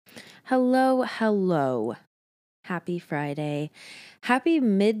Hello, hello. Happy Friday. Happy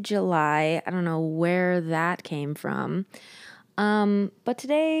mid-July. I don't know where that came from. But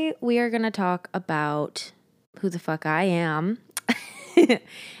today we are going to talk about who the fuck I am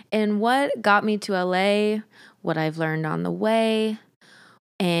and what got me to LA, what I've learned on the way,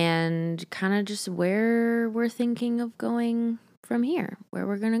 and kind of just where we're thinking of going from here, where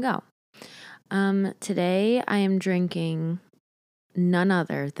we're going to go. Today I am drinking none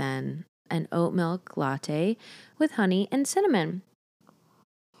other than an oat milk latte with honey and cinnamon.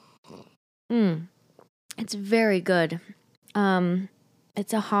 It's very good.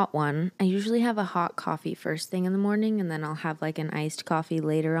 It's a hot one. I usually have a hot coffee first thing in the morning, and then I'll have like an iced coffee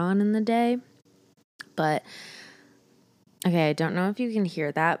later on in the day. But okay, I don't know if you can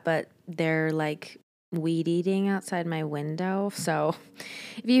hear that, but they're like weed eating outside my window. So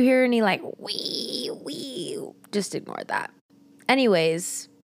if you hear any like wee, just ignore that. Anyways,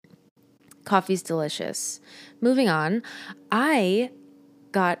 coffee's delicious. Moving on, I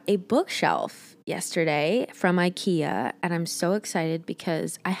got a bookshelf yesterday from IKEA, and I'm so excited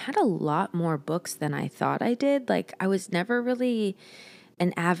because I had a lot more books than I thought I did. Like, I was never really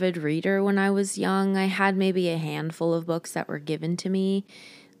an avid reader when I was young. I had maybe a handful of books that were given to me,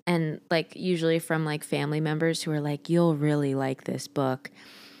 and like usually from like family members who were like, "You'll really like this book,"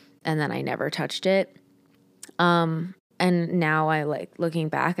 and then I never touched it. And now I like looking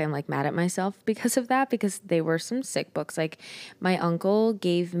back, I'm like mad at myself because of that, because they were some sick books. Like my uncle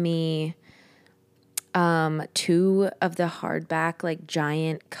gave me two of the hardback like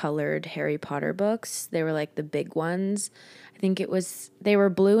giant colored Harry Potter books. They were like the big ones. They were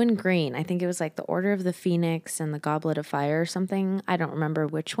blue and green. I think it was like the Order of the Phoenix and the Goblet of Fire or something. I don't remember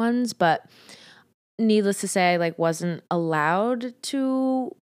which ones, but needless to say, I like wasn't allowed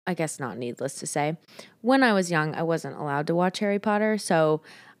to, I guess not needless to say, when I was young, I wasn't allowed to watch Harry Potter, so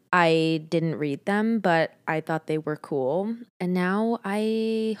I didn't read them, but I thought they were cool. And now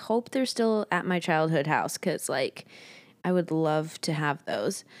I hope they're still at my childhood house because, like, I would love to have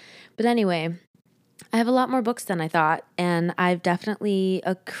those. But anyway, I have a lot more books than I thought, and I've definitely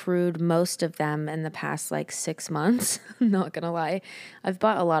accrued most of them in the past like 6 months. I'm not gonna lie. I've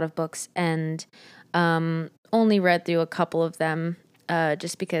bought a lot of books and only read through a couple of them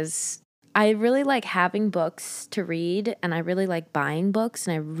just because I really like having books to read, and I really like buying books,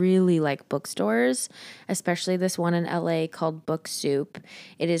 and I really like bookstores, especially this one in LA called Book Soup.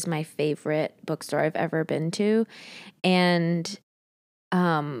 It is my favorite bookstore I've ever been to, and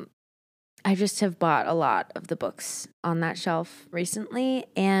I just have bought a lot of the books on that shelf recently,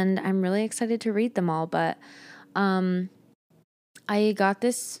 and I'm really excited to read them all. But I got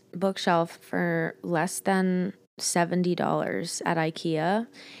this bookshelf for less than $70 at IKEA,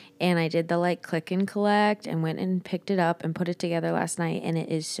 and I did the like click and collect and went and picked it up and put it together last night, and it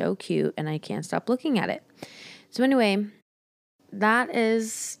is so cute, and I can't stop looking at it. So anyway, that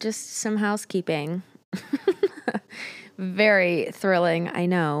is just some housekeeping. Very thrilling, I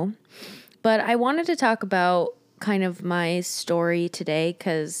know. But I wanted to talk about kind of my story today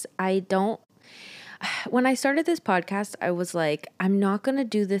because when I started this podcast, I was like, I'm not going to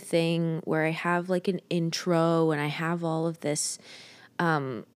do the thing where I have like an intro and I have all of this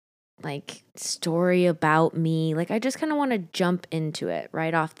like story about me. Like I just kind of want to jump into it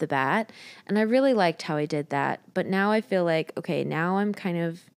right off the bat. And I really liked how I did that. But now I feel like, okay, now I'm kind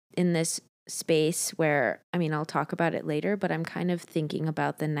of in this space where, I mean, I'll talk about it later, but I'm kind of thinking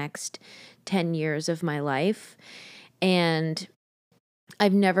about the next 10 years of my life. And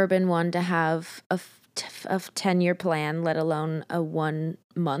I've never been one to have a 10-year plan, let alone a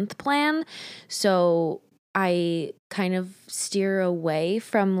 1-month plan. So I kind of steer away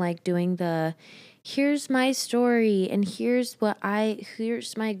from like doing the here's my story and here's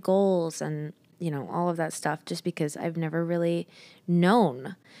my goals and all of that stuff, just because I've never really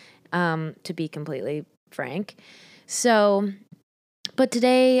known, to be completely frank. So, but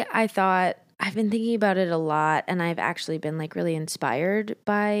today I thought, I've been thinking about it a lot, and I've actually been like really inspired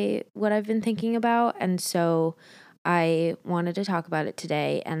by what I've been thinking about. And so I wanted to talk about it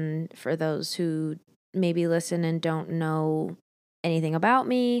today. And for those who maybe listen and don't know anything about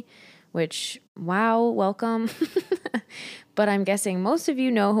me, which, wow, welcome. But I'm guessing most of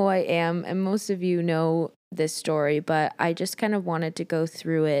you know who I am and most of you know this story, but I just kind of wanted to go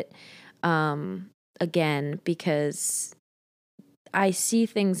through it again because I see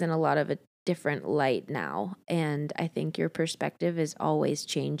things in a lot of a different light now. And I think your perspective is always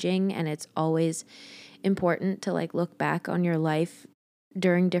changing, and it's always important to like look back on your life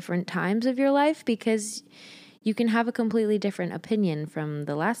during different times of your life, because you can have a completely different opinion from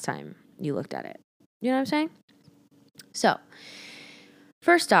the last time you looked at it. You know what I'm saying? So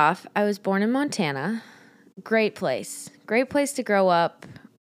First off, I was born in Montana. Great place. Great place to grow up.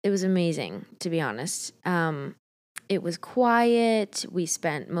 It was amazing, to be honest. It was quiet. We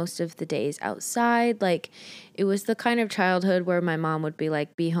spent most of the days outside. Like, it was the kind of childhood where my mom would be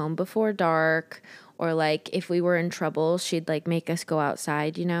like, be home before dark. Or like, if we were in trouble, she'd like make us go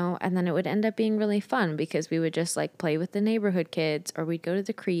outside, you know? And then it would end up being really fun because we would just like play with the neighborhood kids, or we'd go to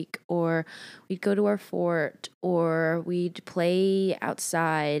the creek, or we'd go to our fort, or we'd play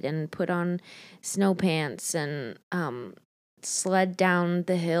outside and put on snow pants and sled down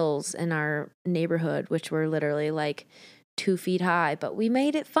the hills in our neighborhood, which were literally like 2 feet high, but we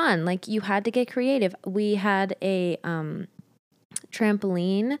made it fun. Like, you had to get creative. We had a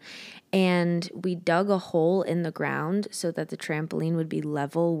trampoline, and we dug a hole in the ground so that the trampoline would be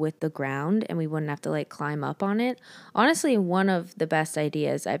level with the ground and we wouldn't have to like climb up on it. Honestly, one of the best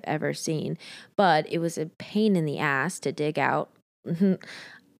ideas I've ever seen, but it was a pain in the ass to dig out.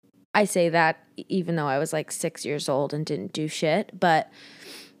 I say that even though I was like 6 years old and didn't do shit, but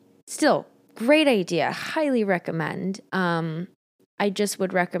still, great idea. Highly recommend. I just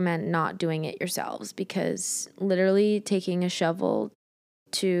would recommend not doing it yourselves, because literally taking a shovel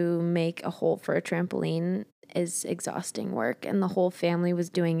to make a hole for a trampoline is exhausting work, and the whole family was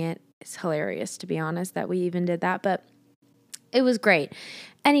doing it. It's hilarious, to be honest, that we even did that, but it was great.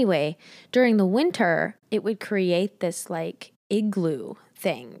 Anyway, during the winter, it would create this like igloo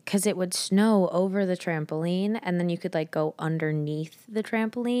thing because it would snow over the trampoline, and then you could like go underneath the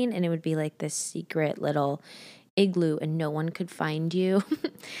trampoline, and it would be like this secret little igloo and no one could find you.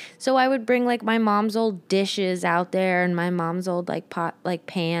 So I would bring like my mom's old dishes out there and my mom's old like pot like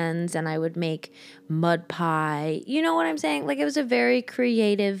pans, and I would make mud pie. You know what I'm saying? Like, it was a very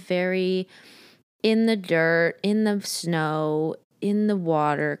creative, very in the dirt, in the snow, in the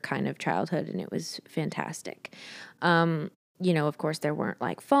water kind of childhood, and it was fantastic. Of course, there weren't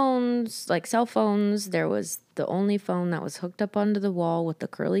like phones, like cell phones. There was the only phone that was hooked up onto the wall with the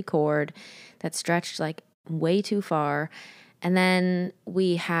curly cord that stretched like way too far. And then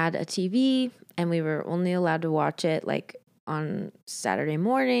we had a TV, and we were only allowed to watch it like on Saturday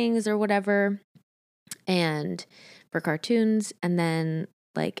mornings or whatever, and for cartoons. And then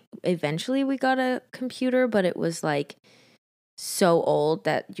like eventually we got a computer, but it was like so old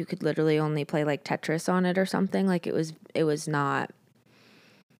that you could literally only play like Tetris on it or something. Like, it was not,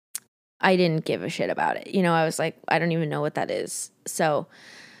 I didn't give a shit about it. I was like, I don't even know what that is. So,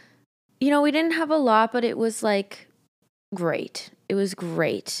 we didn't have a lot, but it was like great. It was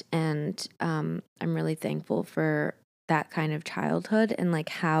great. And I'm really thankful for that kind of childhood and like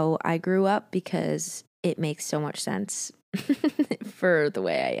how I grew up, because it makes so much sense for the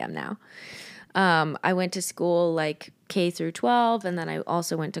way I am now. I went to school like K through 12, and then I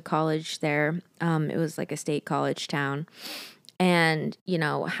also went to college there. It was like a state college town, and,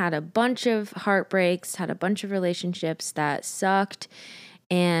 had a bunch of heartbreaks, had a bunch of relationships that sucked.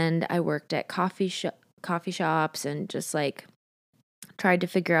 And I worked at coffee shops and just like tried to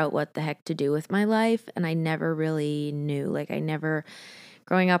figure out what the heck to do with my life. And I never really knew, like,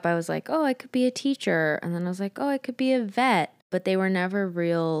 growing up, I was like, oh, I could be a teacher. And then I was like, oh, I could be a vet, but they were never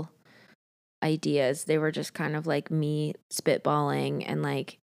real ideas. They were just kind of like me spitballing and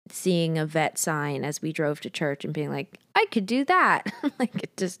like seeing a vet sign as we drove to church and being like, I could do that. Like,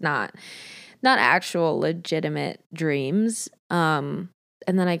 it's just not actual legitimate dreams.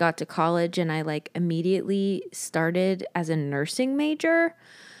 And then I got to college, and I like immediately started as a nursing major.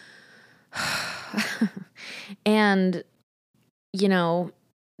 And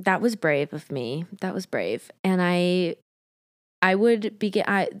that was brave of me. That was brave. And I would begin,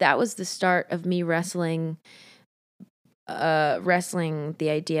 that was the start of me wrestling the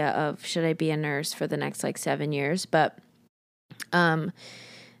idea of, should I be a nurse for the next like 7 years? But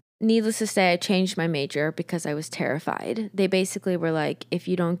needless to say, I changed my major because I was terrified. They basically were like, if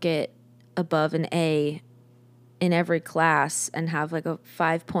you don't get above an A in every class and have like a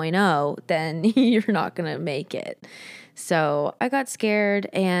 5.0, then you're not going to make it. So I got scared,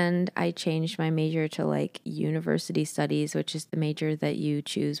 and I changed my major to like university studies, which is the major that you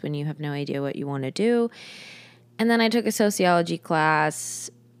choose when you have no idea what you want to do. And then I took a sociology class,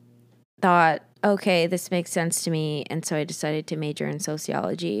 thought, okay, this makes sense to me. And so I decided to major in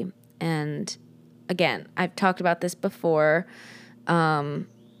sociology. And again, I've talked about this before, my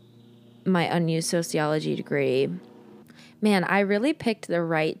unused sociology degree. Man, I really picked the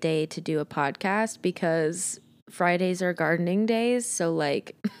right day to do a podcast, because Fridays are gardening days. So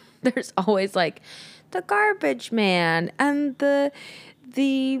like there's always like the garbage man and the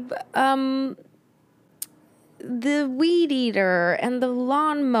weed eater and the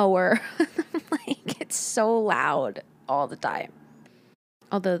lawnmower. Like, it's so loud all the time.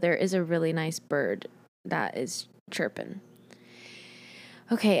 Although there is a really nice bird that is chirping.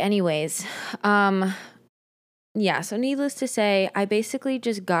 Okay, anyways. Yeah, so needless to say, I basically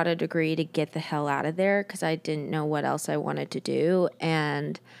just got a degree to get the hell out of there because I didn't know what else I wanted to do.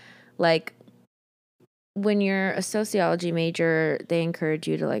 And like when you're a sociology major, they encourage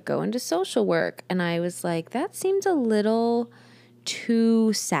you to like go into social work. And I was like, that seems a little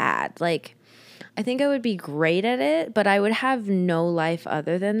too sad. Like, I think I would be great at it, but I would have no life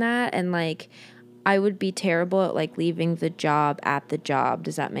other than that. And like, I would be terrible at like leaving the job at the job.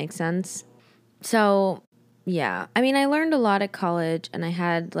 Does that make sense? So, yeah. I mean, I learned a lot at college and I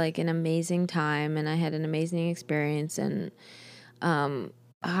had like an amazing time and I had an amazing experience and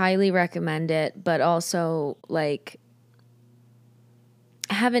highly recommend it, but also like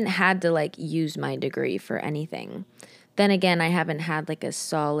I haven't had to like use my degree for anything. Then again, I haven't had like a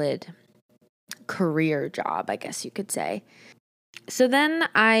solid career job, I guess you could say. So then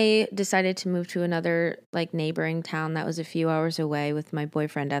I decided to move to another like neighboring town that was a few hours away with my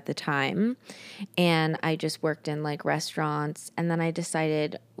boyfriend at the time. And I just worked in like restaurants. And then I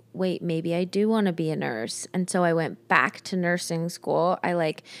decided, wait, maybe I do want to be a nurse. And so I went back to nursing school. I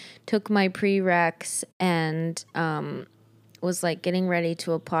like took my prereqs and was like getting ready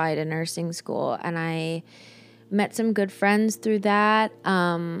to apply to nursing school. And I met some good friends through that.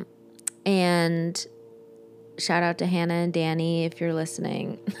 And shout out to Hannah and Danny if you're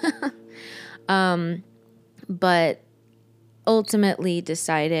listening. But ultimately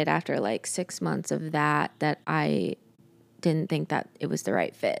decided after like 6 months of that I didn't think that it was the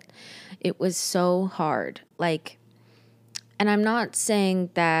right fit. It was so hard. Like, and I'm not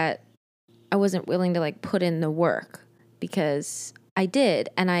saying that I wasn't willing to like put in the work because I did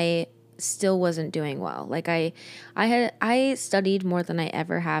and I still wasn't doing well. Like I studied more than I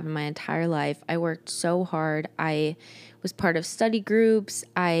ever have in my entire life. I worked so hard. I was part of study groups.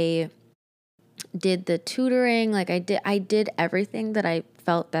 I did the tutoring. Like I did everything that I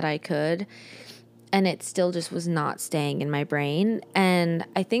felt that I could. And it still just was not staying in my brain. And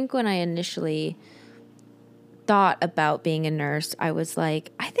I think when I initially thought about being a nurse, I was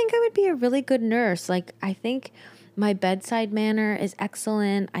like, I think I would be a really good nurse. Like, I think my bedside manner is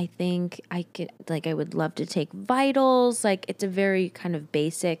excellent. I think I could, like, I would love to take vitals. Like, it's a very kind of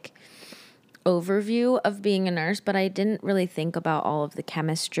basic overview of being a nurse, but I didn't really think about all of the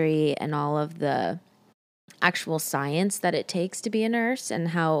chemistry and all of the actual science that it takes to be a nurse and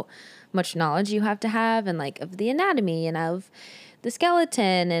how much knowledge you have to have and like of the anatomy and of the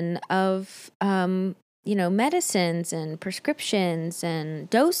skeleton and of medicines and prescriptions and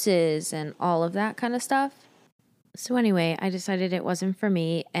doses and all of that kind of stuff. So anyway, I decided it wasn't for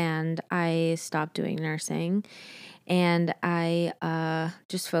me and I stopped doing nursing and I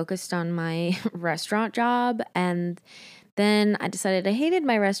just focused on my restaurant job. And then I decided I hated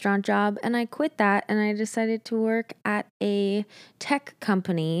my restaurant job and I quit that and I decided to work at a tech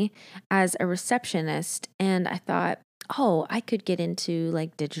company as a receptionist. And I thought, oh, I could get into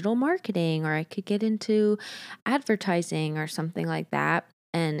like digital marketing or I could get into advertising or something like that.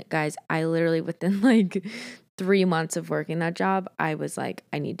 And guys, I literally within like 3 months of working that job, I was like,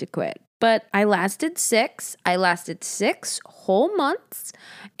 I need to quit. But I lasted six. I lasted 6 whole months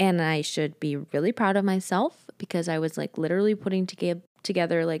and I should be really proud of myself because I was like literally putting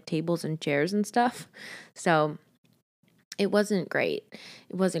together like tables and chairs and stuff. So it wasn't great.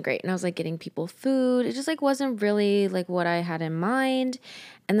 It wasn't great. And I was like getting people food. It just like wasn't really like what I had in mind.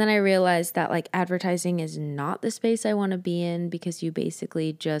 And then I realized that like advertising is not the space I want to be in because you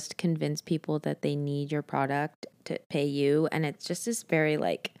basically just convince people that they need your product to pay you. And it's just this very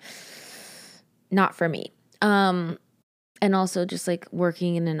like not for me. And also just like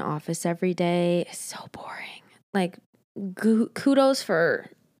working in an office every day is so boring. Like kudos for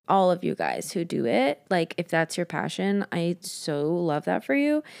all of you guys who do it. Like if that's your passion, I so love that for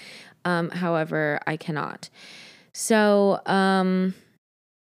you. However, I cannot. So,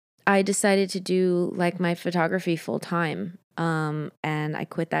 I decided to do like my photography full time. And I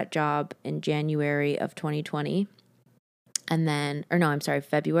quit that job in January of 2020. And then, or no, I'm sorry,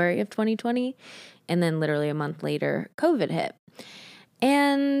 February of 2020. And then literally a month later, COVID hit.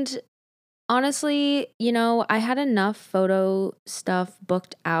 And honestly, I had enough photo stuff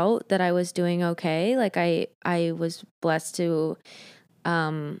booked out that I was doing okay. Like I was blessed to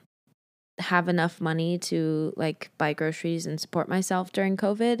have enough money to like buy groceries and support myself during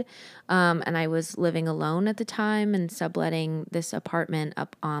COVID. And I was living alone at the time and subletting this apartment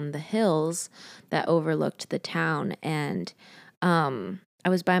up on the hills that overlooked the town. And I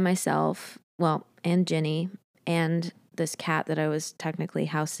was by myself, well, and Jenny and this cat that I was technically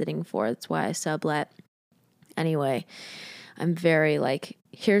house sitting for. That's why I sublet. Anyway, I'm very like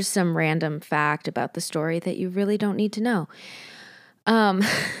here's some random fact about the story that you really don't need to know. Um,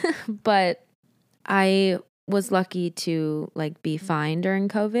 but I was lucky to like be fine during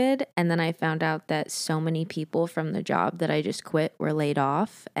COVID. And then I found out that so many people from the job that I just quit were laid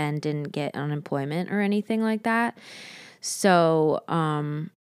off and didn't get unemployment or anything like that. So,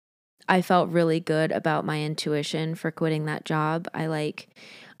 I felt really good about my intuition for quitting that job.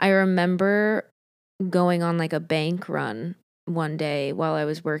 I remember going on like a bank run one day while I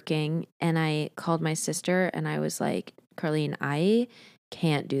was working, and I called my sister and I was like, Carlene, I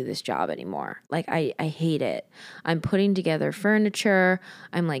can't do this job anymore. Like I hate it. I'm putting together furniture.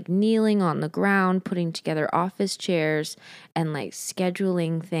 I'm like kneeling on the ground, putting together office chairs and like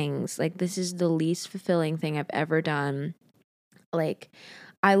scheduling things. Like this is the least fulfilling thing I've ever done. Like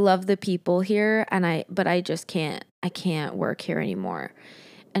I love the people here but I can't work here anymore.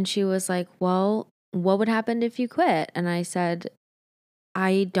 And she was like, "Well, what would happen if you quit?" And I said,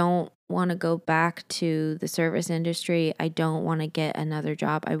 "I don't want to go back to the service industry. I don't want to get another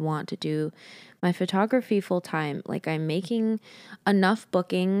job. I want to do my photography full time. Like I'm making enough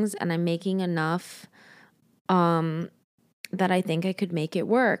bookings and I'm making enough that I think I could make it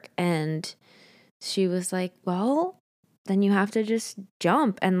work." And she was like, "Well, then you have to just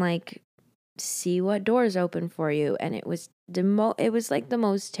jump and like see what doors open for you." And it was it was like the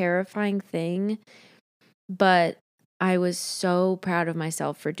most terrifying thing, but I was so proud of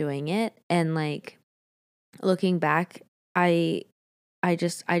myself for doing it. And like looking back, I I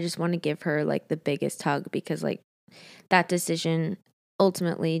just want to give her like the biggest hug because like that decision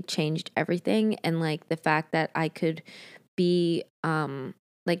ultimately changed everything. And like the fact that I could be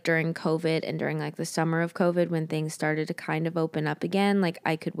like during COVID and during like the summer of COVID when things started to kind of open up again, like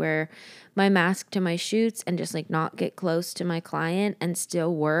I could wear my mask to my shoots and just like not get close to my client and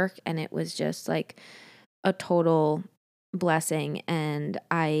still work. And it was just like a total blessing. And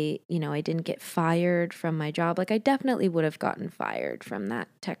I didn't get fired from my job. Like I definitely would have gotten fired from that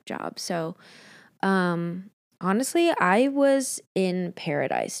tech job. So honestly, I was in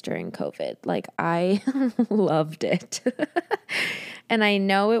paradise during COVID. Like I loved it. And I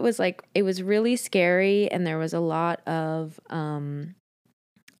know it was really scary and there was a lot of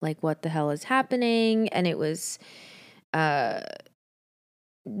like what the hell is happening, and it was uh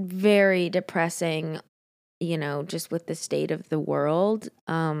very depressing, just with the state of the world.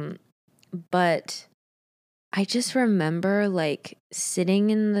 But I just remember like sitting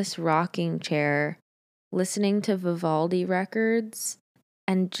in this rocking chair, listening to Vivaldi records,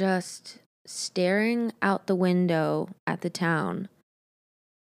 and just staring out the window at the town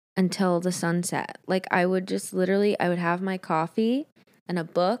until the sunset. Like I would just literally, I would have my coffee and a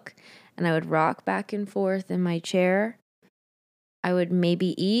book, and I would rock back and forth in my chair. I would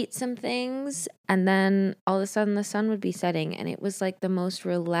maybe eat some things, and then all of a sudden the sun would be setting, and it was like the most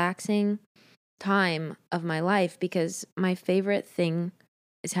relaxing time of my life because my favorite thing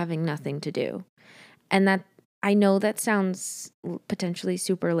is having nothing to do. And that I know that sounds potentially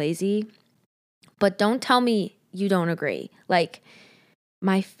super lazy, but don't tell me you don't agree. Like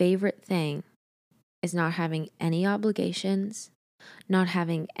my favorite thing is not having any obligations, not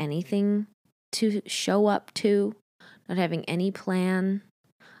having anything to show up to, not having any plan.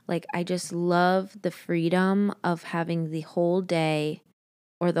 Like I just love the freedom of having the whole day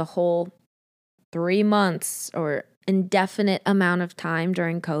or the whole 3 months or indefinite amount of time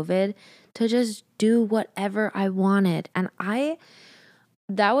during COVID to just do whatever I wanted. And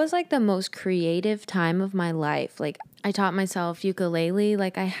that was like the most creative time of my life. Like I taught myself ukulele.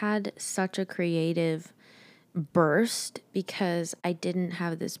 Like I had such a creative burst because I didn't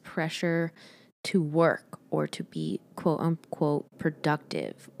have this pressure to work or to be quote unquote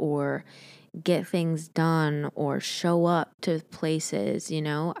productive or get things done or show up to places.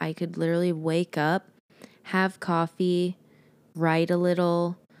 I could literally wake up, have coffee, write a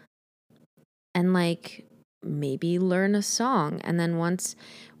little, and like maybe learn a song. And then once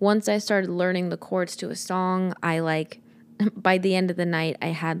I started learning the chords to a song, I like by the end of the night I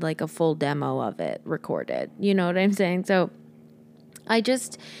had like a full demo of it recorded. You know what I'm saying? So I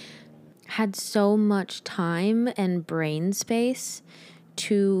just had so much time and brain space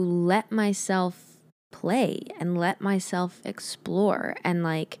to let myself play and let myself explore. And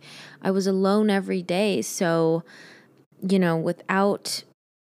like I was alone every day. So, without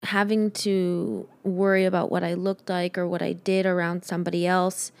having to worry about what I looked like or what I did around somebody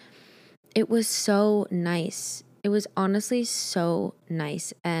else, it was so nice. It was honestly so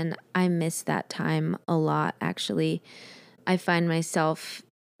nice. And I miss that time a lot, actually. I find myself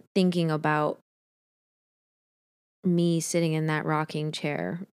thinking about me sitting in that rocking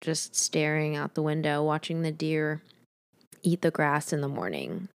chair, just staring out the window, watching the deer eat the grass in the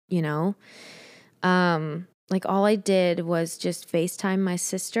morning, you know? Like all I did was just FaceTime my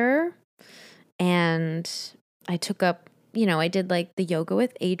sister, and I took up, I did like the yoga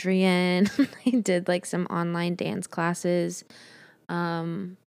with Adriene. I did like some online dance classes.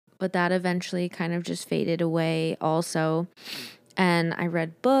 But that eventually kind of just faded away also. And I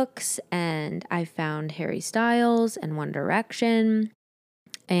read books, and I found Harry Styles and One Direction.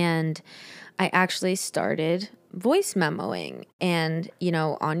 And I actually started voice memoing. And,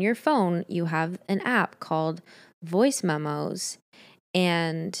 on your phone, you have an app called Voice Memos.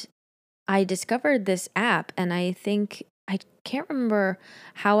 And I discovered this app, and I can't remember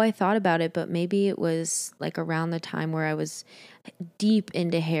how I thought about it, but maybe it was like around the time where I was deep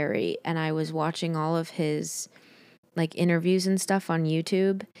into Harry and I was watching all of his like interviews and stuff on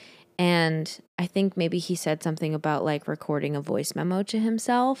YouTube. And I think maybe he said something about like recording a voice memo to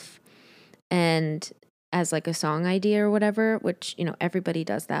himself and as like a song idea or whatever, which, everybody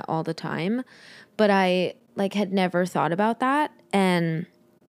does that all the time. But I like had never thought about that. And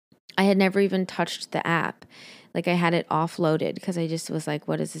I had never even touched the app. Like I had it offloaded because I just was like,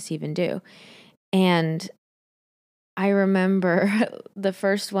 what does this even do? And I remember the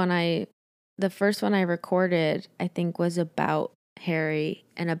first one I recorded, I think was about Harry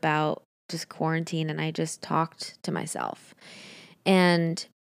and about just quarantine, and I just talked to myself. And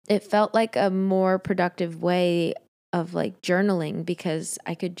it felt like a more productive way of like journaling because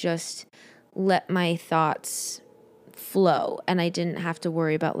I could just let my thoughts flow and I didn't have to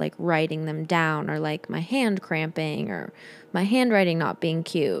worry about like writing them down or like my hand cramping or my handwriting not being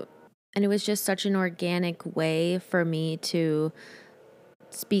cute. And it was just such an organic way for me to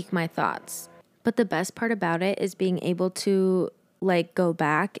speak my thoughts. But the best part about it is being able to like go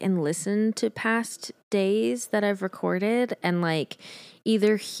back and listen to past days that I've recorded and like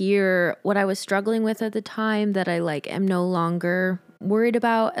either hear what I was struggling with at the time that I like am no longer worried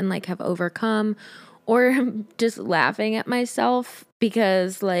about and like have overcome, or just laughing at myself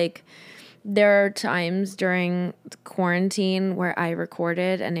because like there are times during quarantine where I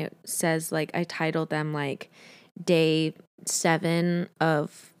recorded and it says like I titled them like day 7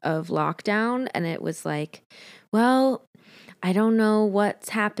 of lockdown, and it was like, well, I don't know what's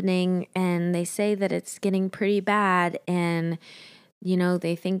happening and they say that it's getting pretty bad and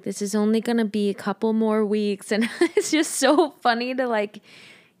they think this is only going to be a couple more weeks, and it's just so funny to like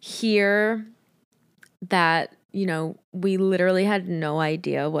hear that we literally had no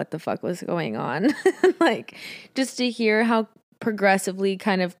idea what the fuck was going on. Like just to hear how progressively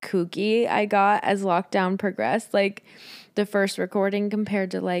kind of kooky I got as lockdown progressed, like the first recording compared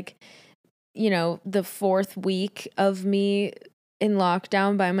to like the 4th week of me in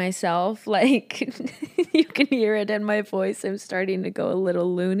lockdown by myself, like you can hear it in my voice, I'm starting to go a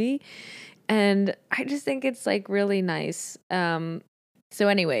little loony, and I just think it's like really nice. So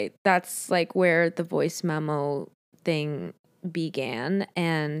anyway, that's like where the voice memo thing began.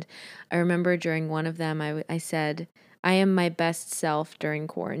 And I remember during one of them, I said, I am my best self during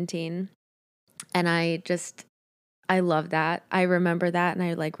quarantine. And I love that. I remember that, and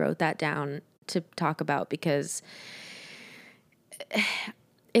I like wrote that down to talk about because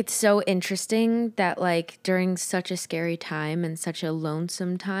it's so interesting that like during such a scary time and such a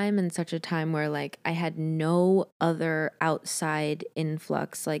lonesome time and such a time where like I had no other outside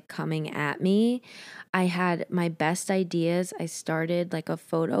influx like coming at me, I had my best ideas. I started like a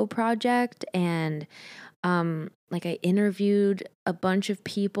photo project, and like I interviewed a bunch of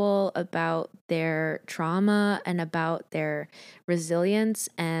people about their trauma and about their resilience,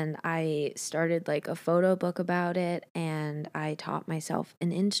 and I started like a photo book about it, and I taught myself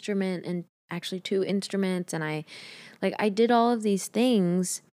an instrument and actually 2 instruments, and I did all of these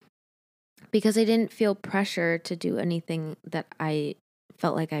things because I didn't feel pressure to do anything that I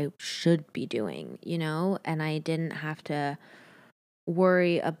felt like I should be doing, and I didn't have to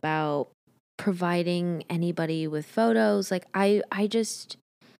worry about providing anybody with photos. Like I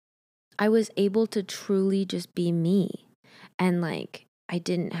was able to truly just be me. And like I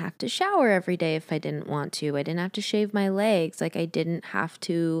didn't have to shower every day if I didn't want to. I didn't have to shave my legs. Like I didn't have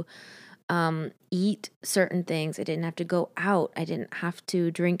to eat certain things. I didn't have to go out. I didn't have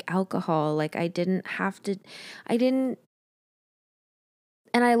to drink alcohol. Like I didn't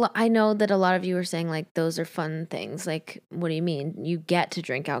and I know that a lot of you are saying like those are fun things. Like what do you mean? You get to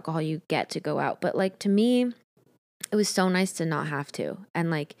drink alcohol, you get to go out. But like to me, it was so nice to not have to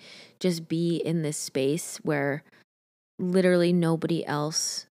and like just be in this space where literally nobody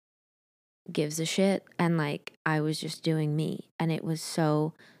else gives a shit, and like I was just doing me, and it was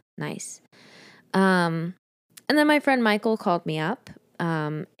so nice. And then my friend Michael called me up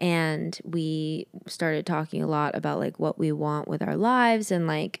And we started talking a lot about like what we want with our lives. And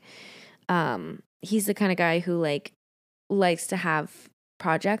like, he's the kind of guy who like likes to have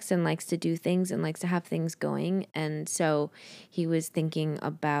projects and likes to do things and likes to have things going. And so he was thinking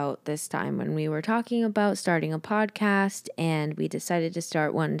about this time when we were talking about starting a podcast, and we decided to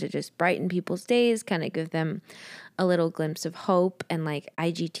start one to just brighten people's days, kind of give them a little glimpse of hope. And like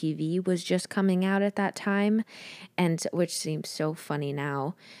IGTV was just coming out at that time, and which seems so funny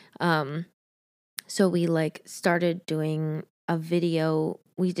now. So we like started doing a video.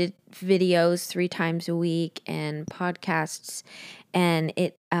 We did videos 3 times a week and podcasts, and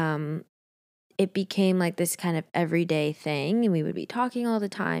it became like this kind of everyday thing, and we would be talking all the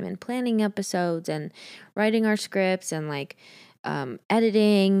time and planning episodes and writing our scripts and like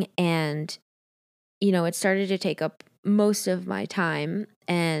editing, and it started to take up most of my time,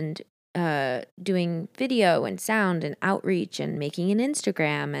 and doing video and sound and outreach and making an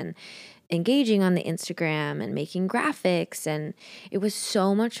Instagram and engaging on the Instagram and making graphics. And it was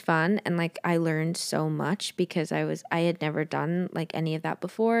so much fun, and like I learned so much because I had never done like any of that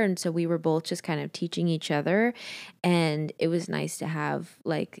before, and so we were both just kind of teaching each other, and it was nice to have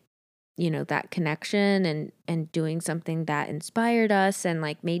like that connection and doing something that inspired us and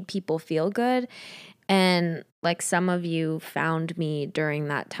like made people feel good. And like some of you found me during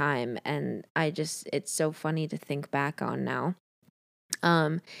that time, and it's so funny to think back on now.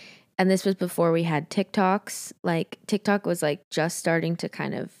 And this was before we had TikToks. Like TikTok was like just starting to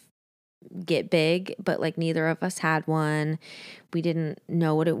kind of get big, but like neither of us had one. We didn't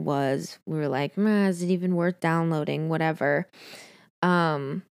know what it was. We were like, is it even worth downloading? Whatever.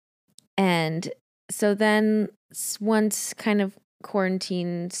 And so then once kind of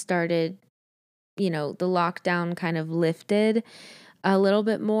quarantine started, the lockdown kind of lifted a little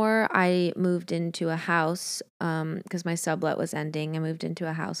bit more, I moved into a house because my sublet was ending. I moved into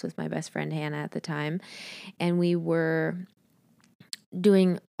a house with my best friend Hannah at the time, and we were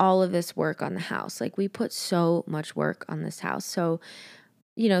doing all of this work on the house. Like we put so much work on this house. So,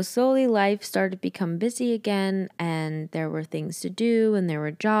 slowly life started to become busy again, and there were things to do and there were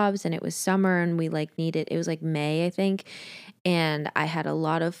jobs, and it was summer, and we like it was like May, I think. And I had a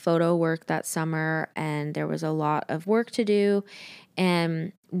lot of photo work that summer, and there was a lot of work to do.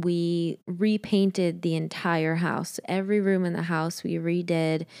 And we repainted the entire house. Every room in the house we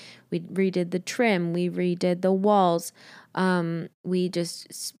redid. We redid the trim. We redid the walls. We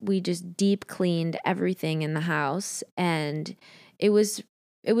just deep cleaned everything in the house, and it was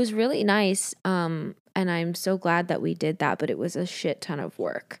really nice. And I'm so glad that we did that, but it was a shit ton of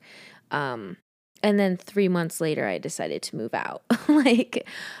work. And then 3 months later, I decided to move out.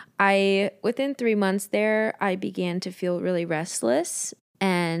 Within 3 months there, I began to feel really restless.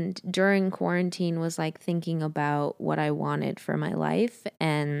 And during quarantine was like thinking about what I wanted for my life.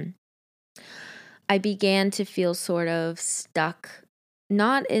 And I began to feel sort of stuck,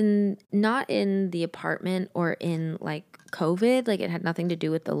 not in the apartment or in like COVID. Like it had nothing to do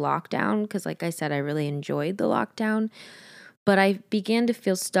with the lockdown, because like I said, I really enjoyed the lockdown. But I began to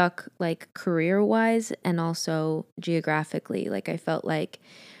feel stuck like career-wise and also geographically. Like I felt like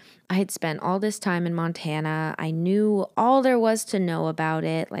I had spent all this time in Montana. I knew all there was to know about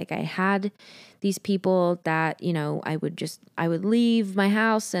it. Like I had these people that, I would leave my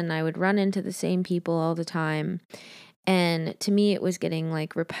house and I would run into the same people all the time. And to me, it was getting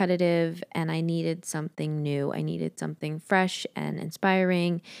like repetitive, and I needed something new. I needed something fresh and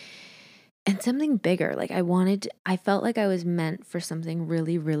inspiring. And something bigger. Like I felt like I was meant for something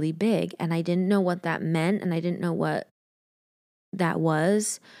really, really big. And I didn't know what that meant, and I didn't know what that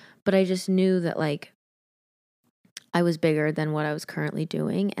was. But I just knew that like I was bigger than what I was currently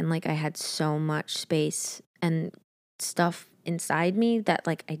doing. And like I had so much space and stuff inside me that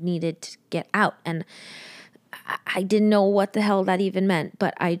like I needed to get out. And I didn't know what the hell that even meant.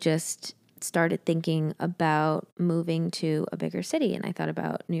 But I just started thinking about moving to a bigger city, and I thought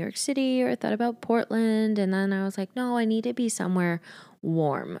about New York City, or I thought about Portland, and then I was like, no, I need to be somewhere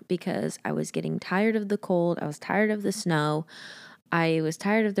warm, because I was getting tired of the cold. I was tired of the snow. I was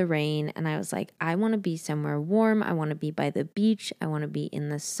tired of the rain, and I was like, I want to be somewhere warm. I want to be by the beach. I want to be in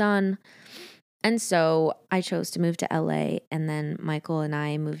the sun. And so I chose to move to LA, and then Michael and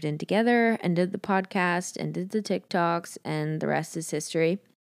I moved in together and did the podcast and did the TikToks, and the rest is history.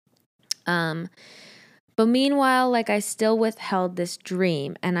 But meanwhile, like I still withheld this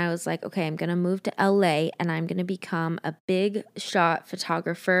dream, and I was like, okay, I'm going to move to LA, and I'm going to become a big shot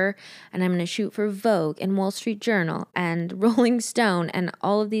photographer, and I'm going to shoot for Vogue and Wall Street Journal and Rolling Stone and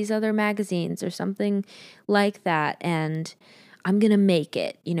all of these other magazines or something like that. And I'm going to make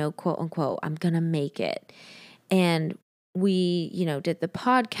it, quote unquote, I'm going to make it. And we, did the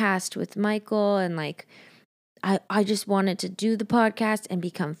podcast with Michael, and like I just wanted to do the podcast and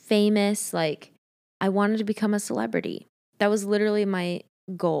become famous. Like I wanted to become a celebrity. That was literally my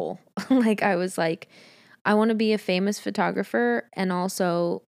goal. Like I was like, I want to be a famous photographer and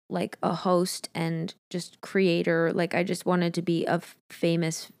also like a host and just creator. Like I just wanted to be a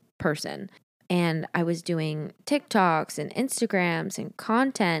famous person. And I was doing TikToks and Instagrams and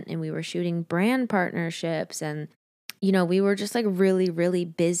content, and we were shooting brand partnerships, and we were just like really, really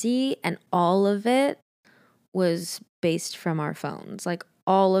busy, and all of it was based from our phones. Like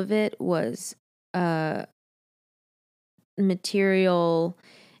all of it was material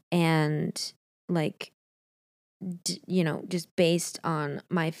and like just based on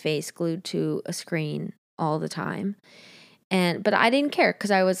my face glued to a screen all the time. But I didn't care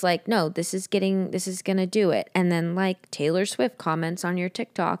because I was like, no, this is gonna do it. And then like Taylor Swift comments on your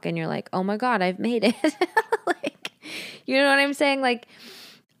TikTok and you're like, oh my God, I've made it. Like, you know what I'm saying? Like,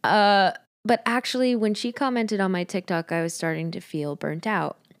 but actually when she commented on my TikTok, I was starting to feel burnt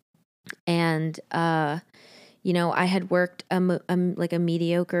out. And, I had worked like a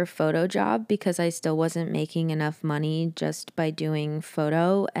mediocre photo job because I still wasn't making enough money just by doing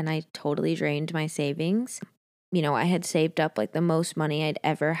photo, and I totally drained my savings. I had saved up like the most money I'd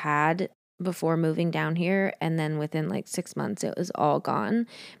ever had before moving down here, and then within like 6 months it was all gone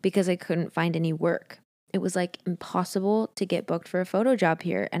because I couldn't find any work. It was like impossible to get booked for a photo job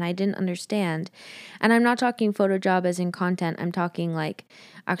here, and I didn't understand. And I'm not talking photo job as in content. I'm talking like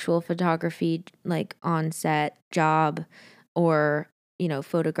actual photography, like on set job, or,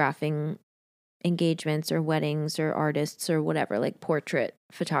 photographing engagements or weddings or artists or whatever, like portrait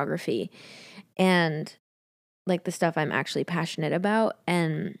photography. And like the stuff I'm actually passionate about.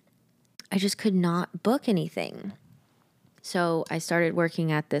 And I just could not book anything. So I started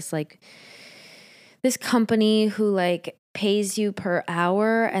working at this company who like pays you per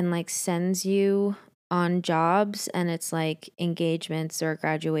hour and like sends you on jobs, and it's like engagements or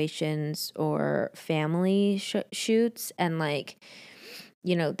graduations or family shoots, and like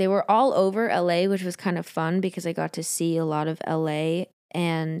they were all over LA, which was kind of fun because I got to see a lot of LA.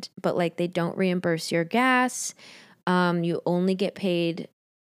 But like they don't reimburse your gas. You only get paid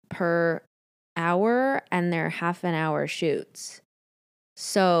per hour, and they're half an hour shoots.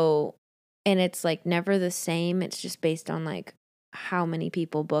 So, and it's like never the same. It's just based on like how many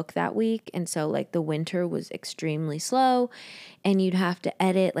people book that week. And so like the winter was extremely slow, and you'd have to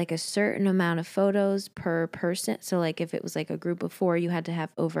edit like a certain amount of photos per person. So like if it was like a group of 4, you had to have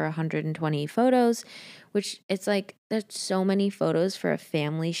over 120 photos, which it's like there's so many photos for a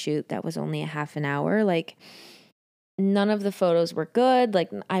family shoot that was only a half an hour. Like none of the photos were good.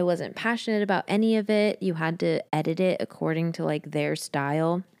 Like I wasn't passionate about any of it. You had to edit it according to like their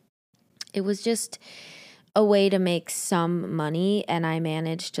style. It was just a way to make some money, and I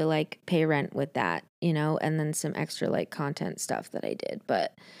managed to like pay rent with that, and then some extra like content stuff that I did.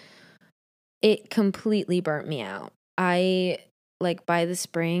 But it completely burnt me out. Like by the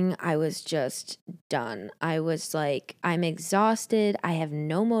spring, I was just done. I was like, I'm exhausted. I have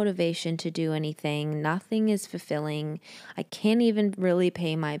no motivation to do anything. Nothing is fulfilling. I can't even really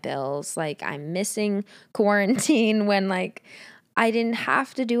pay my bills. Like I'm missing quarantine when like I didn't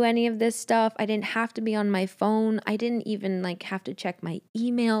have to do any of this stuff. I didn't have to be on my phone. I didn't even like have to check my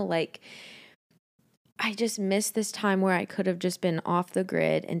email. Like I just missed this time where I could have just been off the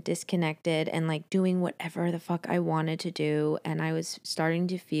grid and disconnected and like doing whatever the fuck I wanted to do. And I was starting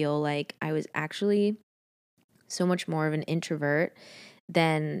to feel like I was actually so much more of an introvert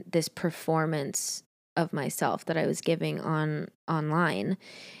than this performance of myself that I was giving online.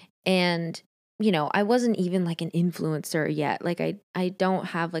 And I wasn't even like an influencer yet. Like I don't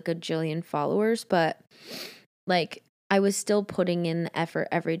have like a jillion followers, but like I was still putting in the effort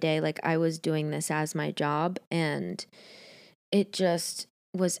every day. Like I was doing this as my job, and it just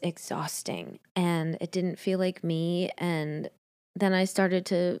was exhausting, and it didn't feel like me. And then I started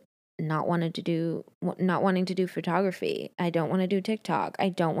to not wanting to do photography. I don't want to do TikTok. I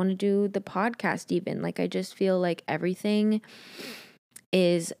don't want to do the podcast even. Like I just feel like everything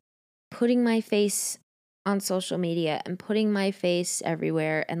is putting my face on social media and putting my face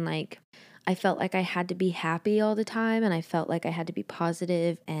everywhere, and like I felt like I had to be happy all the time, and I felt like I had to be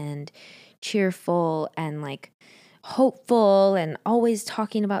positive and cheerful and like hopeful and always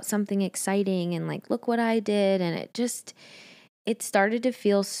talking about something exciting and like look what I did, and it started to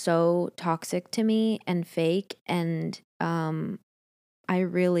feel so toxic to me and fake, and I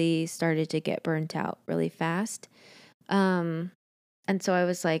really started to get burnt out really fast. And so I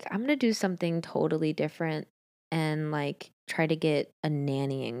was like, I'm going to do something totally different and like try to get a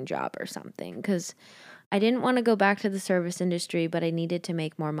nannying job or something, because I didn't want to go back to the service industry, but I needed to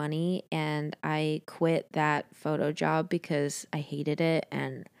make more money. And I quit that photo job because I hated it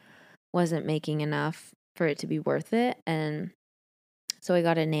and wasn't making enough for it to be worth it. And so I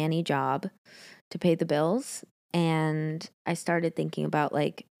got a nanny job to pay the bills. And I started thinking about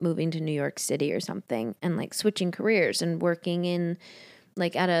like moving to New York City or something and like switching careers and working in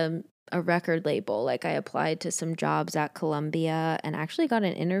like at a record label. Like I applied to some jobs at Columbia and actually got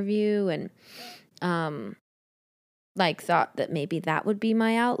an interview and um like thought that maybe that would be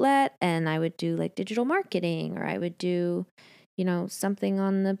my outlet and I would do like digital marketing or I would do, something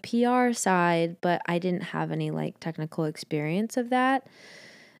on the PR side, but I didn't have any like technical experience of that.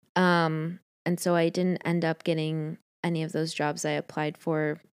 And so I didn't end up getting any of those jobs I applied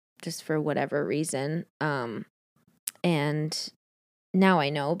for just for whatever reason. And now I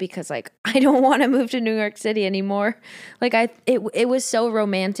know because like I don't want to move to New York City anymore. Like it was so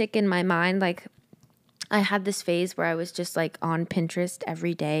romantic in my mind. Like I had this phase where I was just like on Pinterest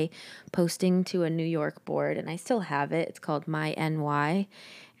every day posting to a New York board and I still have it. It's called My NY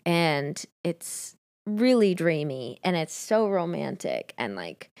and it's really dreamy and it's so romantic and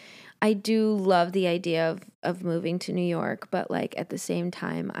like I do love the idea of moving to New York, but like at the same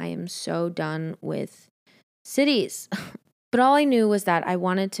time I am so done with cities. But all I knew was that I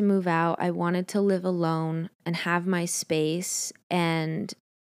wanted to move out. I wanted to live alone and have my space and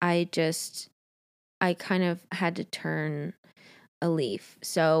I kind of had to turn a leaf.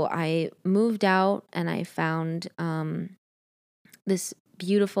 So I moved out and I found this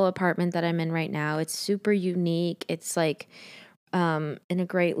beautiful apartment that I'm in right now. It's super unique. It's like in a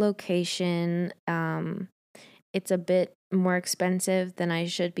great location. It's a bit more expensive than I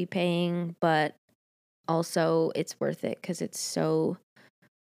should be paying, but also it's worth it because it's so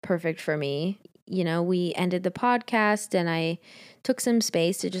perfect for me. We ended the podcast and I took some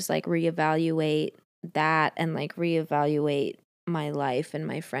space to just like reevaluate that and like reevaluate my life and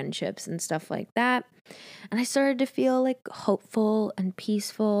my friendships and stuff like that. And I started to feel like hopeful and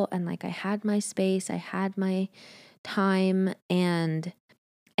peaceful and like I had my space, I had my time and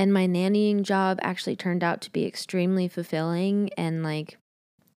my nannying job actually turned out to be extremely fulfilling and like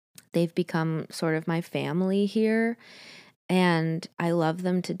they've become sort of my family here and I love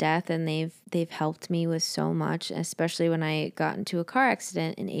them to death and they've helped me with so much, especially when I got into a car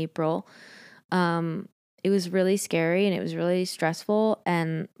accident in April. It was really scary and it was really stressful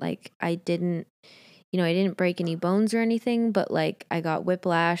and like I didn't break any bones or anything, but like I got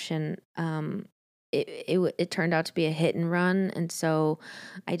whiplash and it turned out to be a hit and run and so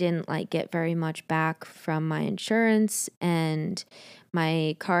I didn't like get very much back from my insurance and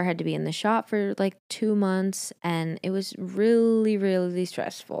my car had to be in the shop for like 2 months and it was really really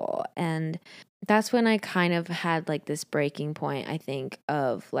stressful and that's when I kind of had like this breaking point I think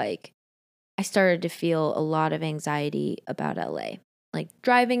of like I started to feel a lot of anxiety about LA. Like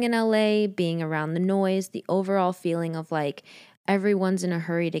driving in LA, being around the noise, the overall feeling of like everyone's in a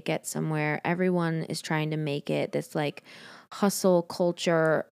hurry to get somewhere. Everyone is trying to make it. This like hustle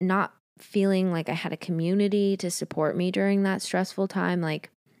culture, not feeling like I had a community to support me during that stressful time.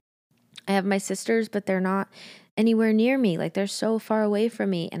 Like I have my sisters, but they're not anywhere near me. Like they're so far away from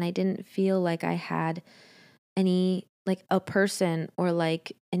me. And I didn't feel like I had any like a person or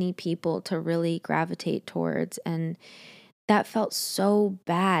like any people to really gravitate towards. And that felt so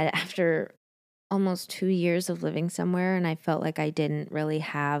bad after almost 2 years of living somewhere. And I felt like I didn't really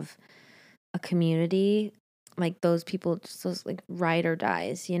have a community, like those people, just those like ride or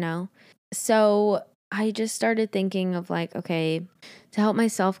dies. So I just started thinking of like, okay, to help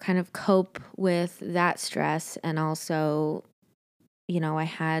myself kind of cope with that stress and also I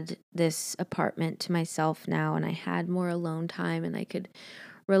had this apartment to myself now and I had more alone time and I could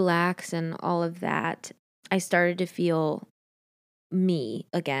relax and all of that. I started to feel me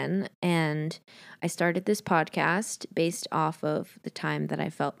again. And I started this podcast based off of the time that I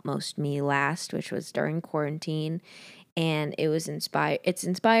felt most me last, which was during quarantine. And it's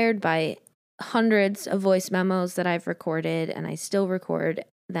inspired by hundreds of voice memos that I've recorded and I still record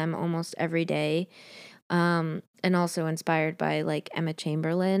them almost every day. And also inspired by like Emma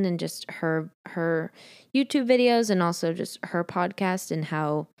Chamberlain and just her YouTube videos and also just her podcast and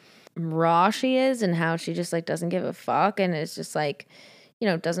how raw she is and how she just like doesn't give a fuck and is just like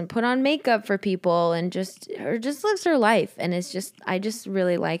doesn't put on makeup for people and just lives her life and it's just I just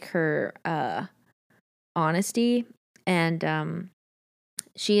really like her honesty and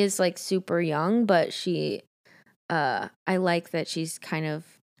she is like super young but I like that she's kind of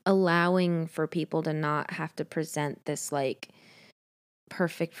allowing for people to not have to present this like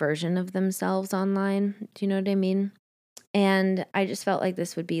perfect version of themselves online. Do you know what I mean? And I just felt like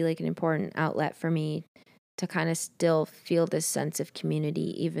this would be like an important outlet for me to kind of still feel this sense of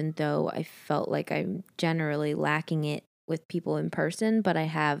community, even though I felt like I'm generally lacking it with people in person. But I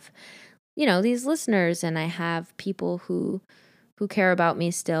have, these listeners, and I have people who care about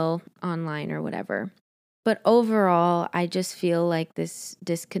me still online or whatever. But overall, I just feel like this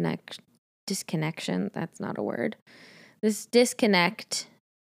disconnection, that's not a word. This disconnect,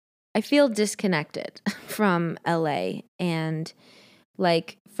 I feel disconnected from LA, and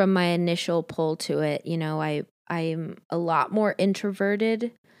like from my initial pull to it, I'm a lot more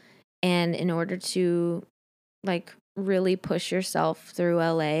introverted, and in order to like really push yourself through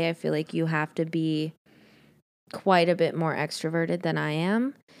LA, I feel like you have to be quite a bit more extroverted than I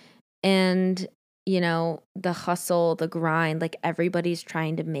am. And the hustle, the grind, like everybody's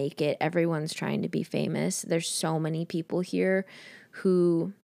trying to make it, everyone's trying to be famous. There's so many people here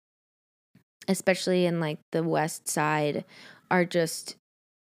who, especially in like the west side, are just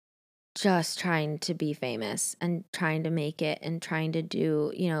trying to be famous and trying to make it, and trying to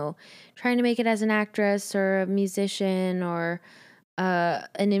do, trying to make it as an actress or a musician or an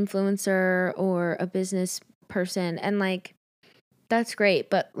influencer or a business person. And like, that's great.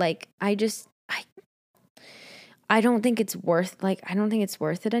 But like, I don't think it's worth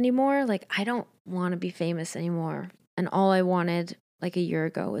it anymore. Like, I don't want to be famous anymore. And all I wanted like a year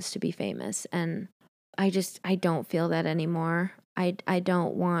ago was to be famous. And I don't feel that anymore. I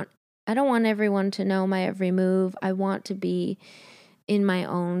don't want everyone to know my every move. I want to be in my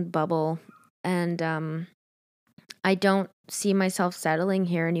own bubble. And I don't see myself settling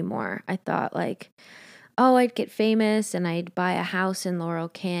here anymore. I thought like, oh, I'd get famous and I'd buy a house in Laurel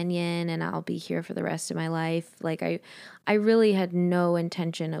Canyon and I'll be here for the rest of my life. Like I really had no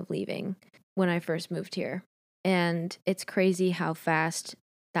intention of leaving when I first moved here. And it's crazy how fast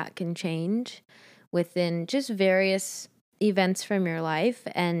that can change within just various events from your life.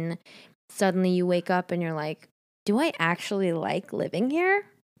 And suddenly you wake up and you're like, do I actually like living here?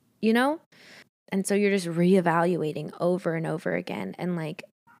 You know? And so you're just reevaluating over and over again. And like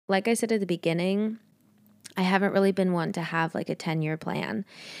I said at the beginning, I haven't really been one to have like a 10-year plan.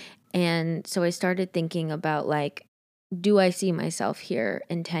 And so I started thinking about like, do I see myself here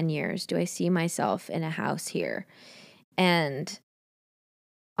in 10 years? Do I see myself in a house here? And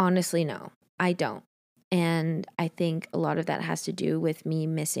honestly, no, I don't. And I think a lot of that has to do with me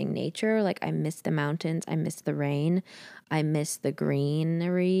missing nature. Like, I miss the mountains, I miss the rain, I miss the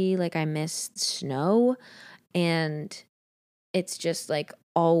greenery, like I miss snow. And it's just like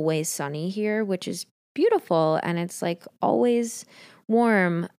always sunny here, which is beautiful, and it's like always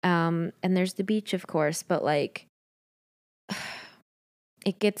warm. And there's the beach, of course, but like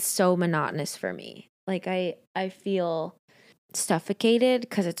it gets so monotonous for me. Like I feel suffocated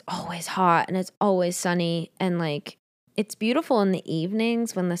because it's always hot and it's always sunny, and like it's beautiful in the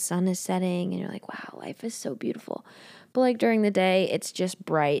evenings when the sun is setting and you're like, wow, life is so beautiful. But like during the day, it's just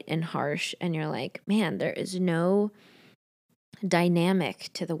bright and harsh, and you're like, man, there is no dynamic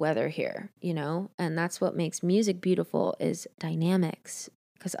to the weather here, And that's what makes music beautiful, is dynamics,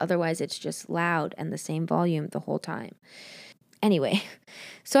 because otherwise it's just loud and the same volume the whole time. Anyway,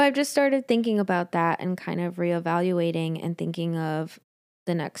 so I've just started thinking about that and kind of reevaluating and thinking of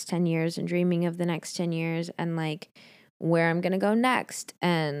the next 10 years and dreaming of the next 10 years and like where I'm going to go next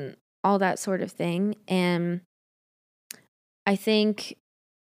and all that sort of thing. And I think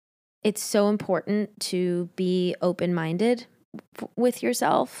it's so important to be open-minded with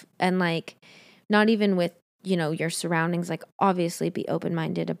yourself, and like not even with, your surroundings. Like, obviously be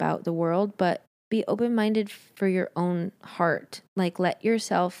open-minded about the world, but be open-minded for your own heart. Like, let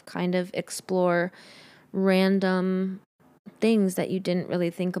yourself kind of explore random things that you didn't really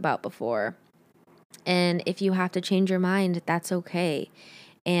think about before. And if you have to change your mind, that's okay.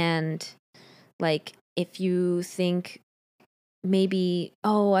 And like, if you think maybe,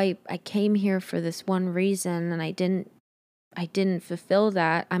 oh, I came here for this one reason and I didn't fulfill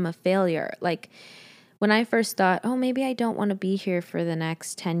that, I'm a failure. Like, when I first thought, oh, maybe I don't want to be here for the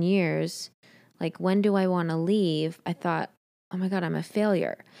next 10 years, like, when do I want to leave? I thought, oh my God, I'm a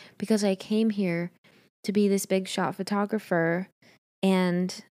failure because I came here to be this big shot photographer.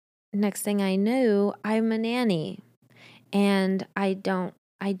 And next thing I knew, I'm a nanny, and I don't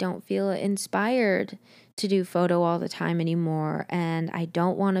feel inspired to do photo all the time anymore, and I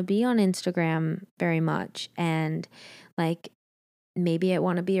don't want to be on Instagram very much, and like maybe I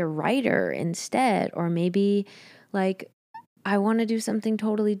want to be a writer instead, or maybe like I want to do something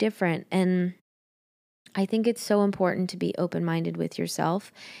totally different. And I think it's so important to be open-minded with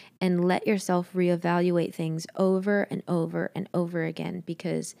yourself and let yourself reevaluate things over and over and over again,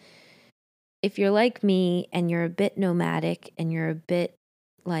 because if you're like me and you're a bit nomadic and you're a bit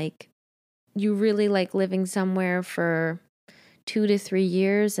like, you really like living somewhere for 2 to 3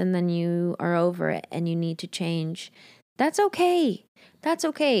 years and then you are over it and you need to change, that's okay. That's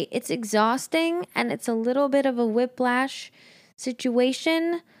okay. It's exhausting and it's a little bit of a whiplash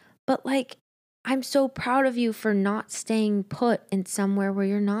situation, but like, I'm so proud of you for not staying put in somewhere where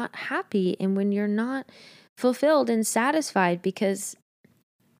you're not happy and when you're not fulfilled and satisfied, because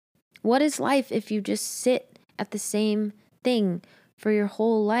what is life if you just sit at the same thing for your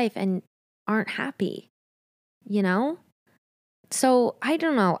whole life and aren't happy, you know? So I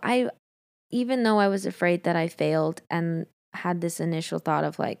don't know. Even though I was afraid that I failed and had this initial thought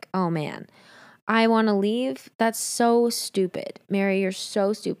of like, oh man, I want to leave. That's so stupid. Mary, you're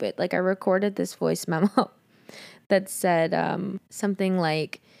so stupid. Like I recorded this voice memo that said something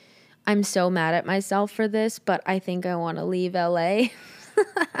like, I'm so mad at myself for this, but I think I want to leave LA.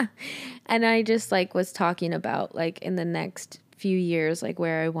 And I just like was talking about like in the next few years, like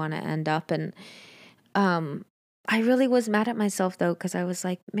where I want to end up. And I really was mad at myself though, because I was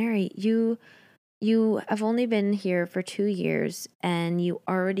like, Mary, you have only been here for 2 years and you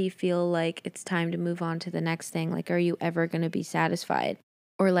already feel like it's time to move on to the next thing. Like, are you ever going to be satisfied?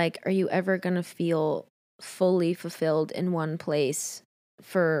 Or like, are you ever going to feel fully fulfilled in one place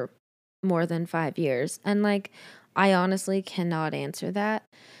for more than 5 years? And like, I honestly cannot answer that,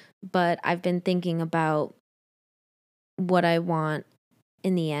 but I've been thinking about what I want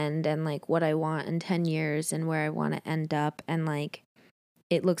in the end and like what I want in 10 years and where I want to end up. And like,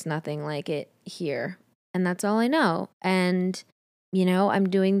 it looks nothing like it here. And that's all I know. And, you know, I'm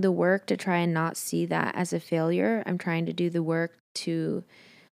doing the work to try and not see that as a failure. I'm trying to do the work to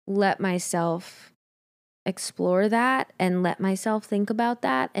let myself explore that and let myself think about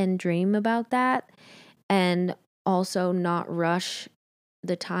that and dream about that. And also not rush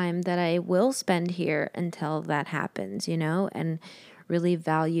the time that I will spend here until that happens, you know, and really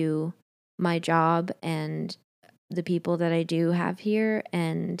value my job and the people that I do have here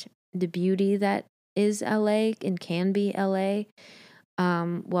and the beauty that is LA and can be LA,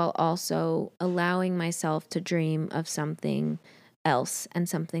 while also allowing myself to dream of something else and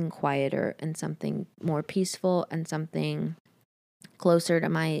something quieter and something more peaceful and something closer to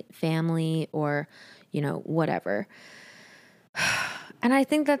my family or, you know, whatever. And I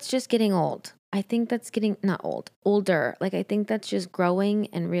think that's just getting old. I think that's getting not old, older. Like I think that's just growing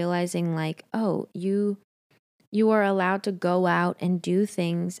and realizing like, oh, you are allowed to go out and do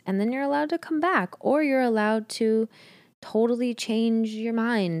things and then you're allowed to come back or you're allowed to totally change your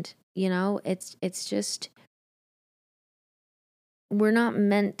mind. You know, it's just we're not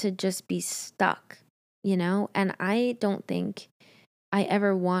meant to just be stuck, you know? And I don't think I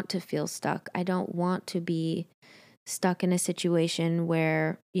ever want to feel stuck. I don't want to be stuck in a situation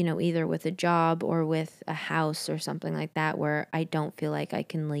where, you know, either with a job or with a house or something like that, where I don't feel like I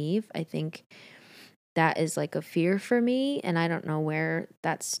can leave. I think that is like a fear for me, and I don't know where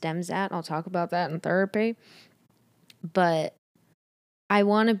that stems at. I'll talk about that in therapy. But I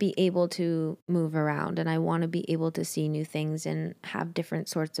want to be able to move around and I want to be able to see new things and have different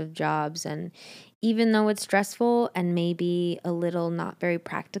sorts of jobs. And even though it's stressful and maybe a little not very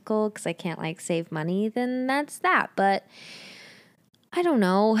practical because I can't like save money, then that's that. But I don't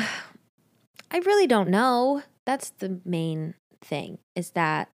know. I really don't know. That's the main thing, is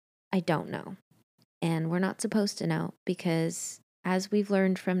that I don't know. And we're not supposed to know because, as we've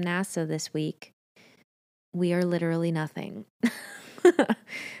learned from NASA this week, we are literally nothing.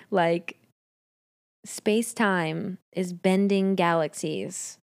 Like, space time is bending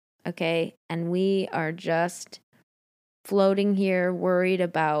galaxies, okay? And we are just floating here, worried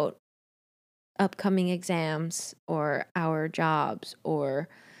about upcoming exams or our jobs or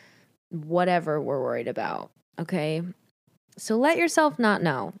whatever we're worried about, okay? So let yourself not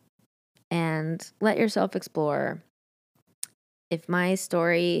know and let yourself explore. If my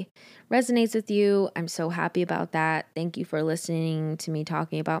story resonates with you, I'm so happy about that. Thank you for listening to me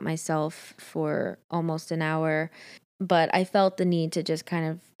talking about myself for almost an hour. But I felt the need to just kind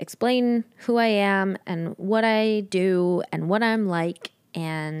of explain who I am and what I do and what I'm like.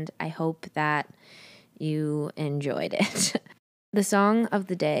 And I hope that you enjoyed it. The song of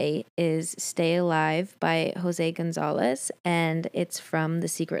the day is Stay Alive by Jose Gonzalez, and it's from The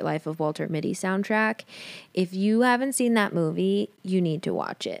Secret Life of Walter Mitty soundtrack. If you haven't seen that movie, you need to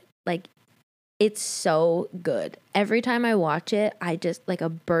watch it. Like, it's so good. Every time I watch it, I just, like, a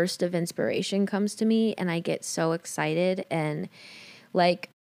burst of inspiration comes to me, and I get so excited, and, like,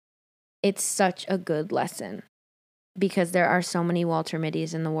 it's such a good lesson because there are so many Walter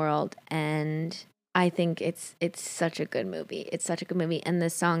Mittys in the world, and I think it's such a good movie. It's such a good movie, and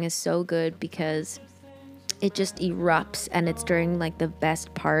this song is so good because it just erupts, and it's during like the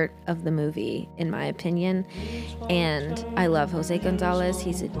best part of the movie, in my opinion. And I love Jose Gonzalez.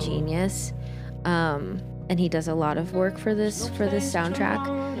 He's a genius, and he does a lot of work for this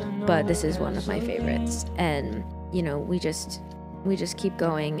soundtrack. But this is one of my favorites, and you know, we just keep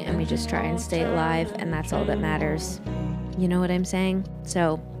going, and we just try and stay alive, and that's all that matters. You know what I'm saying?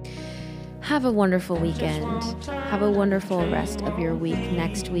 So have a wonderful weekend. Have a wonderful rest of your week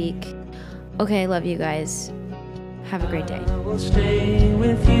next week. Okay, love you guys. Have a great day. I will stay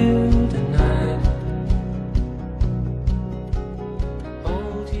with you tonight.